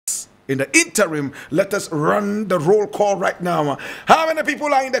In the interim, let us run the roll call right now. How many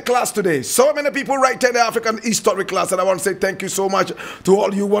people are in the class today? So many people right there in the African History class. And I want to say thank you so much to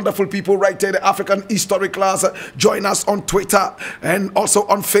all you wonderful people right there in the African History class. Join us on Twitter and also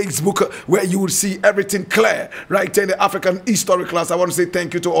on Facebook, where you will see everything clear right there in the African History class. I want to say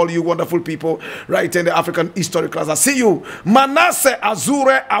thank you to all you wonderful people right there in the African History class. I see you. Manasseh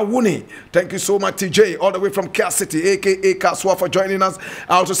Azure Awuni. Thank you so much, TJ, all the way from Care City, aka Kaswa, for joining us.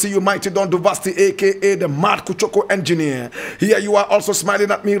 I also see you, Mighty Don Duvasti, aka the Mad Kuchoko engineer. Here you are also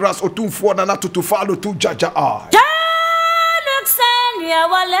smiling at me, Ras Otumfo Nana Tutufalo to Jaja I.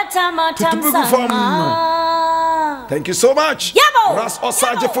 Thank you so much. Ras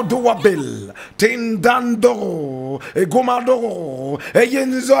Osaje for Duwabil, Tindando, Egomado,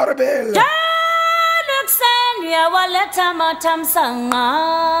 Eyenzorbel.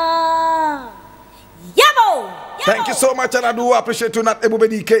 Thank you so much, and I do appreciate you. Not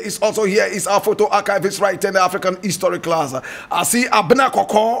everybody is also here. Is our photo archivist right in the African History class. I see Abna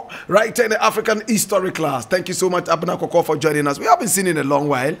Koko right in the African History class. Thank you so much, Abna Koko, for joining us. We haven't seen in a long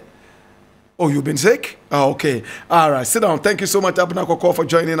while. Oh, you've been sick? Oh, okay. All right, sit down. Thank you so much, Abna Koko, for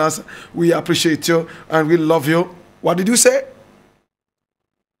joining us. We appreciate you and we love you. What did you say?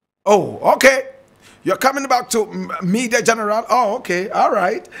 Oh, okay. You're coming back to Media General. Oh, okay. All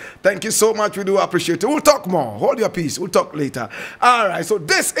right. Thank you so much. We do appreciate it. We'll talk more. Hold your peace. We'll talk later. All right. So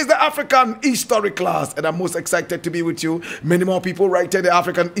this is the African History class, and I'm most excited to be with you. Many more people right there in the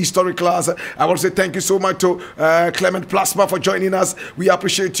African History class. I want to say thank you so much to Clement Plasma for joining us. We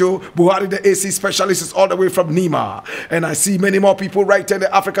appreciate you. Buhari, the AC specialist, is all the way from Nima. And I see many more people right there in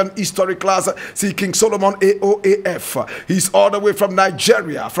the African History class. See King Solomon AOAF. He's all the way from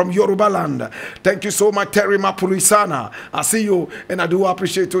Nigeria, from Yoruba land. Thank you so much, Terry Mapurisana. I see you, and I do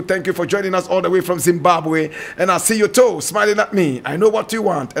appreciate you. Thank you for joining us all the way from Zimbabwe. And I see you too, smiling at me. I know what you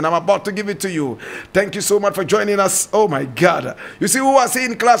want, and I'm about to give it to you. Thank you so much for joining us. Oh my God. You see who I see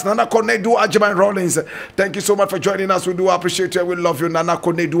in class? Nana Konedu Ajiman Rollins. Thank you so much for joining us. We do appreciate you. We love you, Nana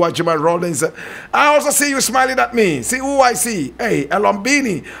Konedu Ajiman Rollins. I also see you smiling at me. See who I see? Hey,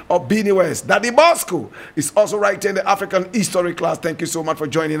 Elombini of Bini West. Daddy Bosco is also right in the African History class. Thank you so much for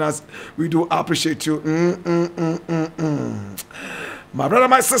joining us. We do appreciate you. My brother,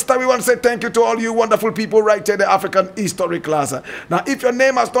 my sister, we want to say thank you to all you wonderful people right here in the African History class. Now, if your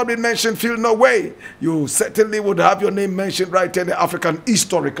name has not been mentioned, feel no way. You certainly would have your name mentioned right here in the African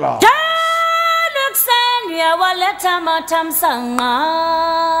History class.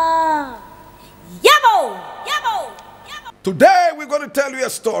 Today, we're going to tell you a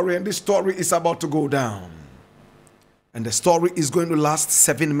story, and this story is about to go down. And the story is going to last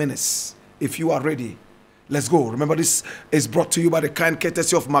 7 minutes. If you are ready, let's go. Remember, this is brought to you by the kind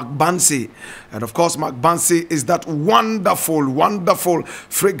courtesy of Mark Bansi. And of course, Mark Bansi is that wonderful, wonderful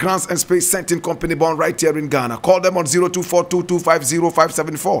fragrance and space scenting company born right here in Ghana. Call them on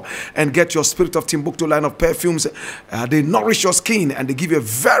 0242250574 and get your Spirit of Timbuktu line of perfumes. They nourish your skin and they give you a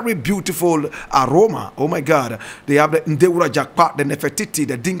very beautiful aroma. Oh my God. They have the Ndewura Jakpa, the Nefertiti,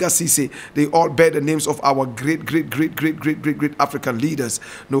 the Dinga Sisi. They all bear the names of our great African leaders.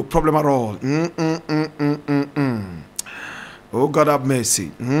 No problem at all. Oh, God have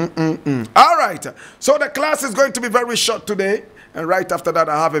mercy. All right. So the class is going to be very short today. And right after that,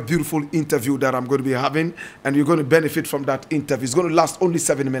 I have a beautiful interview that I'm going to be having. And you're going to benefit from that interview. It's going to last only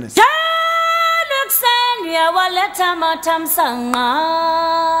 7 minutes.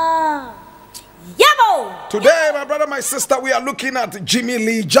 Today, my brother, my sister, we are looking at Jimmy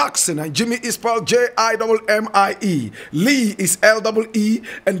Lee Jackson. And Jimmy is spelled J-I-M-M-I-E. Lee is L-E-E.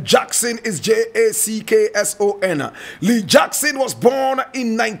 And Jackson is J-A-C-K-S-O-N. Lee Jackson was born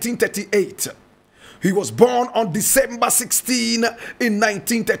in 1938. He was born on December 16 in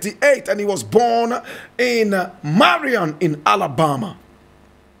 1938. And he was born in Marion in Alabama.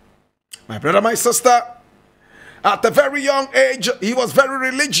 My brother, my sister, at a very young age, he was very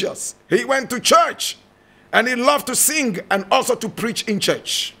religious. He went to church and he loved to sing and also to preach in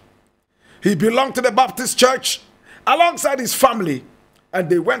church. He belonged to the Baptist church alongside his family, and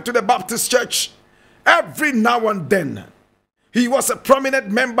they went to the Baptist church every now and then. He was a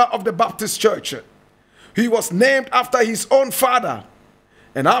prominent member of the Baptist church. He was named after his own father.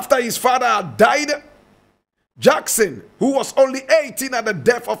 And after his father had died, Jackson, who was only 18 at the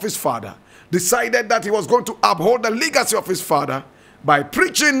death of his father, decided that he was going to uphold the legacy of his father by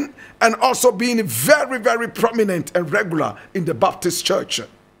preaching and also being very prominent and regular in the Baptist church.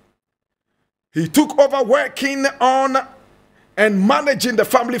 He took over working on and managing the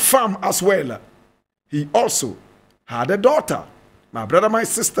family farm as well. He also had a daughter. My brother, my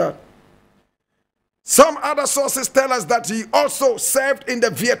sister, Some other sources tell us that he also served in the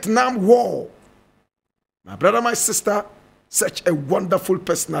Vietnam War. My brother, my sister, such a wonderful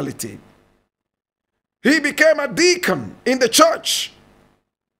personality. He became a deacon in the church.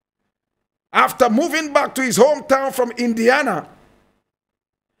 After moving back to his hometown from Indiana,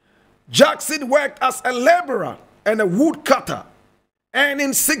 Jackson worked as a laborer and a woodcutter,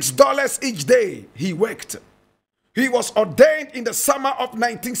 earning $6 each day he worked. He was ordained in the summer of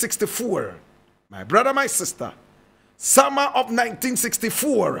 1964. My brother, my sister, summer of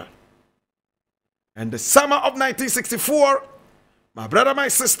 1964. And the summer of 1964, my brother, my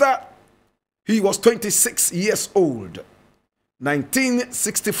sister, he was 26 years old.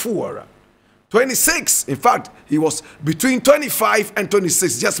 1964. 26. In fact, he was between 25 and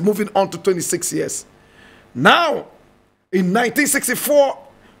 26, just moving on to 26 years. Now, in 1964,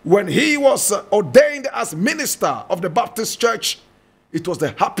 when he was ordained as minister of the Baptist Church, it was the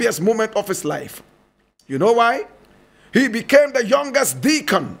happiest moment of his life. You know why? He became the youngest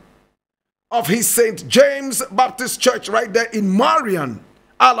deacon of his St. James Baptist Church right there in Marion,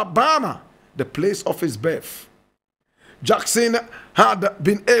 Alabama, the place of his birth. Jackson had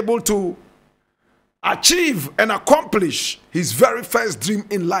been able to achieve and accomplish his very first dream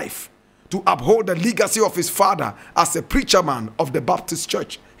in life, to uphold the legacy of his father as a preacher man of the Baptist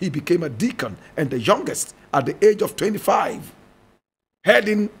Church. He became a deacon and the youngest at the age of 25,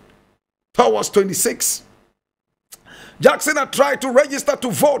 heading towards 26. Jackson had tried to register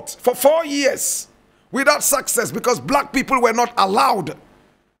to vote for 4 years without success because black people were not allowed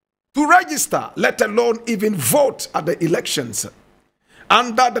to register, let alone even vote at the elections,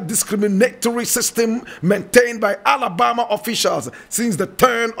 under the discriminatory system maintained by Alabama officials since the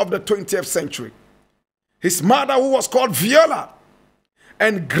turn of the 20th century. His mother, who was called Viola,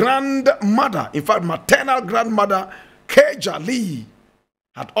 and grandmother, in fact maternal grandmother, Keja Lee,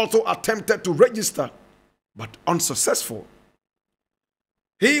 had also attempted to register, but unsuccessful.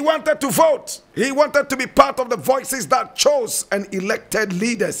 He wanted to vote. He wanted to be part of the voices that chose and elected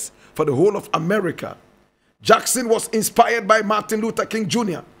leaders for the whole of America. Jackson was inspired by Martin Luther King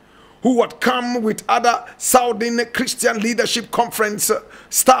Jr., who had come with other Southern Christian Leadership Conference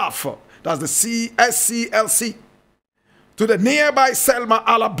staff, that's the SCLC, to the nearby Selma,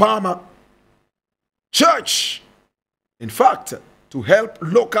 Alabama church, in fact, to help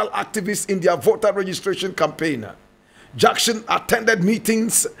local activists in their voter registration campaign. Jackson attended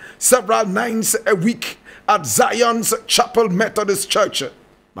meetings several nights a week at Zion's Chapel Methodist Church.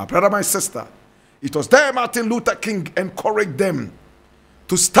 My brother, my sister, it was there Martin Luther King encouraged them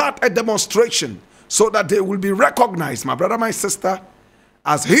to start a demonstration so that they will be recognized, my brother, my sister,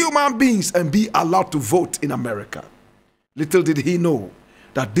 as human beings and be allowed to vote in America. Little did he know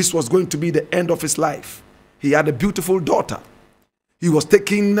that this was going to be the end of his life. He had a beautiful daughter. He was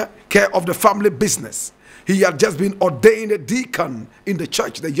taking care of the family business. He had just been ordained a deacon in the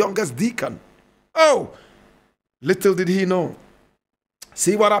church, the youngest deacon. Oh, little did he know.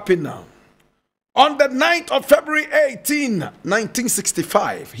 See what happened now. On the 9th of February 18,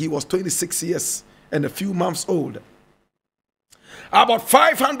 1965, he was 26 years and a few months old. About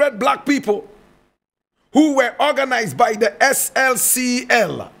 500 black people who were organized by the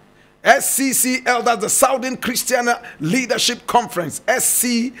SLCL, SCCL, that's the Southern Christian Leadership Conference,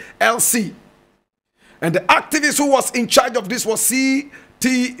 SCLC. And the activist who was in charge of this was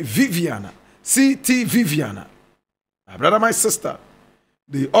C.T. Vivian. C.T. Vivian. My brother, my sister,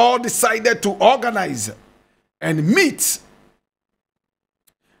 they all decided to organize and meet.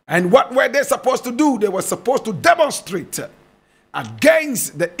 And what were they supposed to do? They were supposed to demonstrate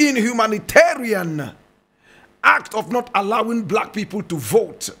against the inhumanitarian act of not allowing black people to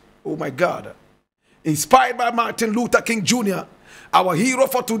vote. Oh my God. Inspired by Martin Luther King Jr., our hero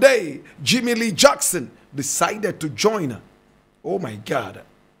for today, Jimmy Lee Jackson, decided to join. Oh my God.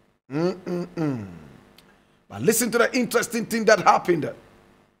 But listen to the interesting thing that happened.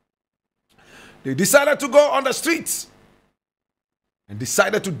 They decided to go on the streets and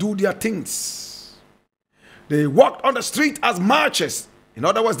decided to do their things. They walked on the street as marchers. In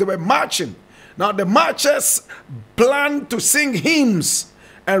other words, they were marching. Now the marchers planned to sing hymns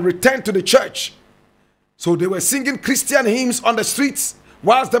and return to the church. So they were singing Christian hymns on the streets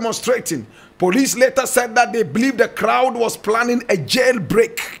whilst demonstrating. Police later said that they believed the crowd was planning a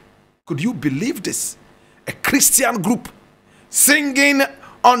jailbreak. Could you believe this? A Christian group singing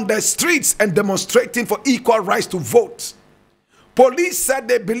on the streets and demonstrating for equal rights to vote. Police said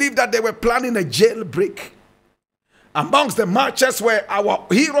they believed that they were planning a jailbreak. Amongst the marchers were our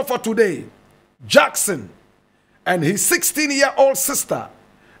hero for today, Jackson, and his 16-year-old sister,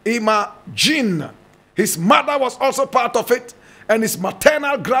 Emma Jean. His mother was also part of it, and his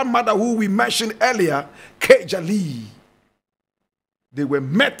maternal grandmother, who we mentioned earlier, Keja Lee. They were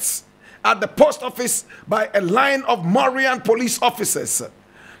met at the post office by a line of Marian police officers,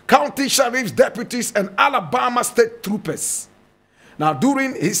 county sheriff's deputies, and Alabama state troopers. Now,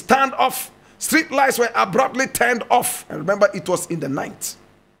 during his standoff, street lights were abruptly turned off. And remember, it was in the night.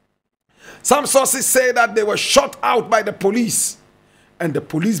 Some sources say that they were shot out by the police, and the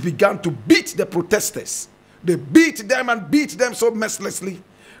police began to beat the protesters. They beat them and beat them so mercilessly.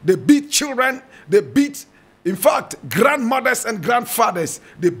 They beat children. They beat, in fact, grandmothers and grandfathers.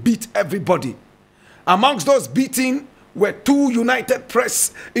 They beat everybody. Amongst those beating were 2 United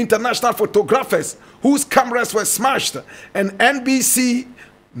Press international photographers whose cameras were smashed, and NBC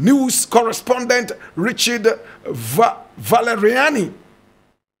News correspondent Richard Valeriani.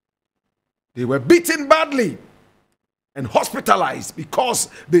 They were beaten badly and hospitalized because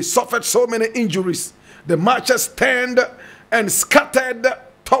they suffered so many injuries. The marchers turned and scattered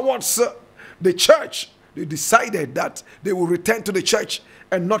towards the church. They decided that they will return to the church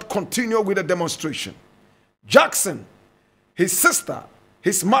and not continue with the demonstration. Jackson, his sister,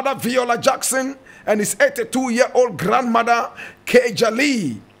 his mother Viola Jackson, and his 82-year-old grandmother Keja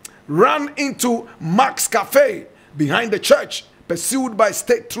Lee ran into Mark's Cafe behind the church, pursued by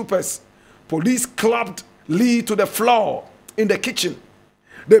state troopers. Police clapped Lee to the floor in the kitchen.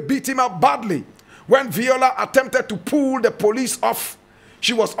 They beat him up badly. When Viola attempted to pull the police off,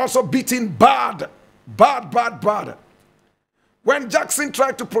 she was also beaten bad. When Jackson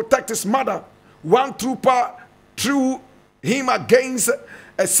tried to protect his mother, one trooper threw him against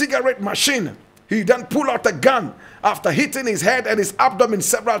a cigarette machine. He then pulled out a gun after hitting his head and his abdomen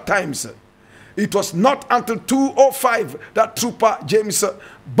several times. It was not until 2:05 that Trooper James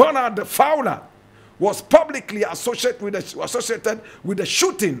Bernard Fowler was publicly associated with the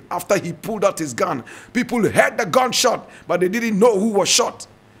shooting after he pulled out his gun. People heard the gunshot, but they didn't know who was shot.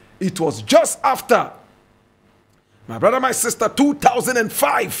 It was just after, my brother, my sister,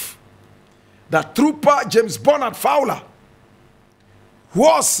 2005, that Trooper James Bernard Fowler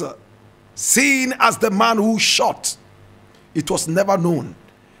was seen as the man who shot. It was never known.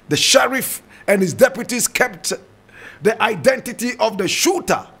 The sheriff and his deputies kept the identity of the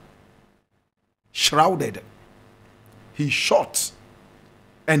shooter shrouded. He shot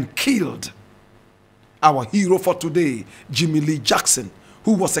and killed our hero for today, Jimmy Lee Jackson,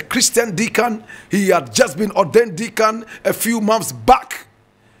 who was a Christian deacon. He had just been ordained deacon a few months back,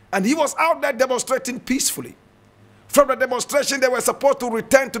 and he was out there demonstrating peacefully. From the demonstration, they were supposed to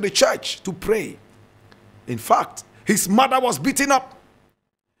return to the church to pray. In fact, his mother was beaten up.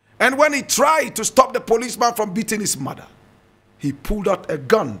 And when he tried to stop the policeman from beating his mother, he pulled out a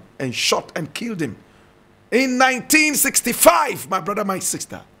gun and shot and killed him. In 1965, my brother, my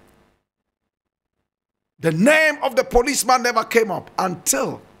sister, the name of the policeman never came up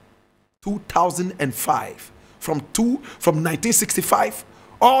until 2005. From 1965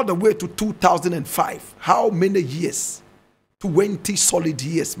 all the way to 2005. How many years? 20 solid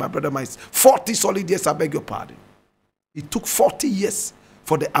years, my brother, my sister. 40 solid years, I beg your pardon. It took 40 years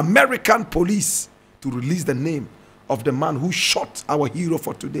for the American police to release the name of the man who shot our hero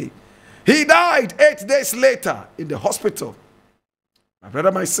for today. He died 8 days later in the hospital. My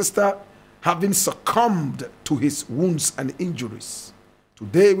brother, my sister, having succumbed to his wounds and injuries.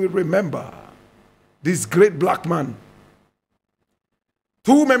 Today we remember this great black man.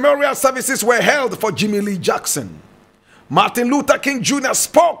 2 memorial services were held for Jimmy Lee Jackson. Martin Luther King Jr.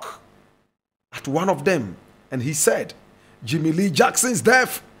 spoke at one of them, and he said, Jimmy Lee Jackson's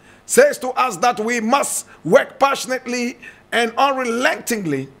death says to us that we must work passionately and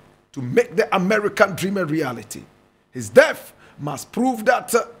unrelentingly to make the American dream a reality. His death must prove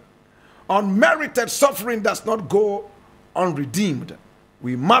that unmerited suffering does not go unredeemed.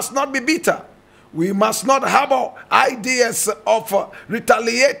 We must not be bitter. We must not harbor ideas of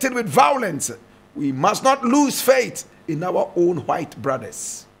retaliating with violence. We must not lose faith in our own white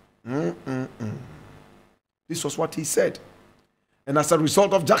brothers. This was what he said. And as a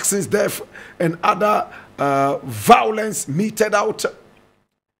result of Jackson's death and other violence meted out,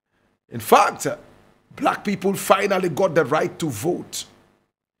 in fact, black people finally got the right to vote.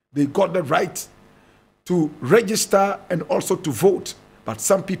 They got the right to register and also to vote. But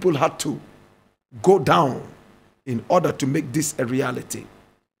some people had to go down in order to make this a reality.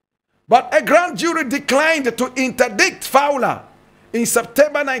 But a grand jury declined to interdict Fowler in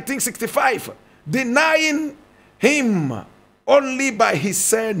September 1965, denying him only by his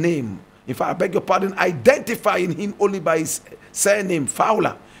surname. In fact, I beg your pardon, identifying him only by his surname,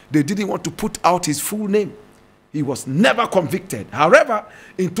 Fowler. They didn't want to put out his full name. He was never convicted. However,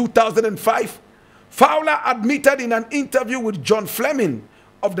 in 2005, Fowler admitted in an interview with John Fleming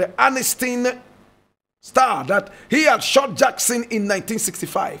of the Anniston Star that he had shot Jackson in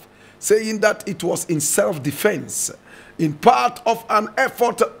 1965, saying that it was in self-defense, in part of an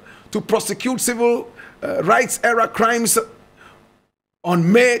effort to prosecute civil rights era crimes.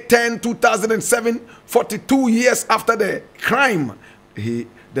 On May 10, 2007, 42 years after the crime, the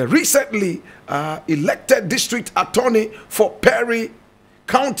recently elected district attorney for Perry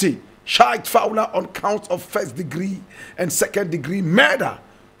County charged Fowler on counts of first-degree and second-degree murder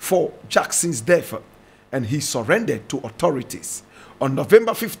for Jackson's death, and he surrendered to authorities. On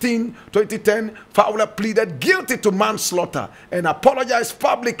November 15, 2010, Fowler pleaded guilty to manslaughter and apologized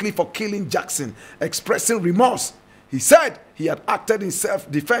publicly for killing Jackson, expressing remorse. He said he had acted in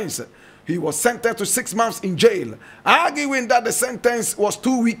self-defense. He was sentenced to 6 months in jail, arguing that the sentence was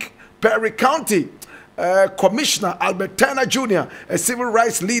too weak. Perry County Commissioner Albert Turner Jr., a civil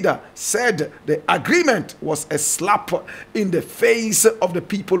rights leader, said the agreement was a slap in the face of the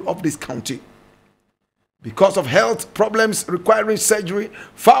people of this county. Because of health problems requiring surgery,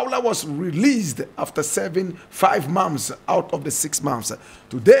 Fowler was released after serving 5 months out of the 6 months.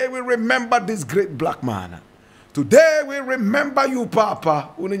 Today we remember this great black man. Today we remember you,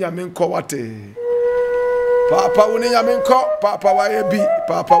 Papa. Uninyaminko wate. Papa uninyaminko. Papa YB.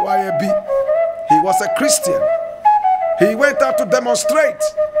 Papa YB. He was a Christian. He went out to demonstrate.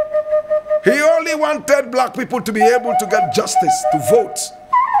 He only wanted black people to be able to get justice, to vote.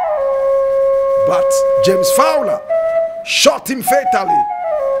 But James Fowler shot him fatally.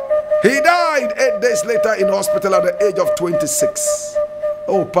 He died 8 days later in hospital at the age of 26.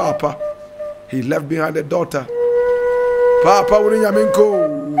 Oh, Papa. He left behind a daughter. Papa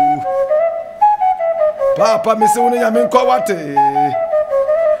uninyaminko. Papa misi uninyaminko wate.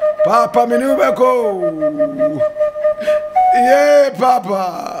 Papa minubeko. Yeah,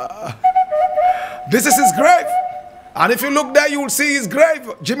 Papa. This is his grave. And if you look there, you will see his grave.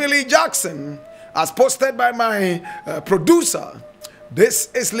 Jimmy Lee Jackson, as posted by my producer. This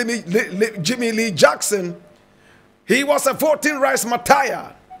is Jimmy Lee Jackson. He was a voting rights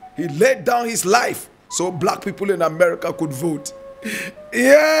martyr. He laid down his life so black people in America could vote.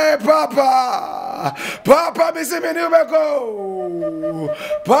 Yeah, Papa. Papa misi minubeko.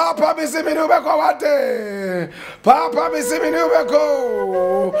 Papa misi minubeko wate. Papa misi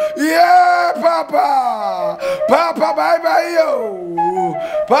minubeko. Yeah, Papa. Papa bye bye yo.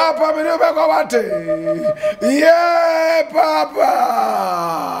 Papa minubeko wate. Yeah,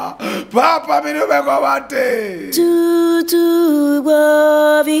 Papa. Papa minubeko wate. Tutu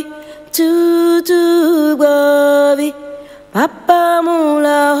babi. Tutu babi. Papa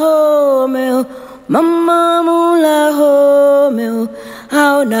mula home, mama mula home,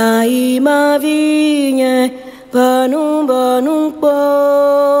 how na ima vinye, banum banum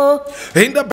po. In the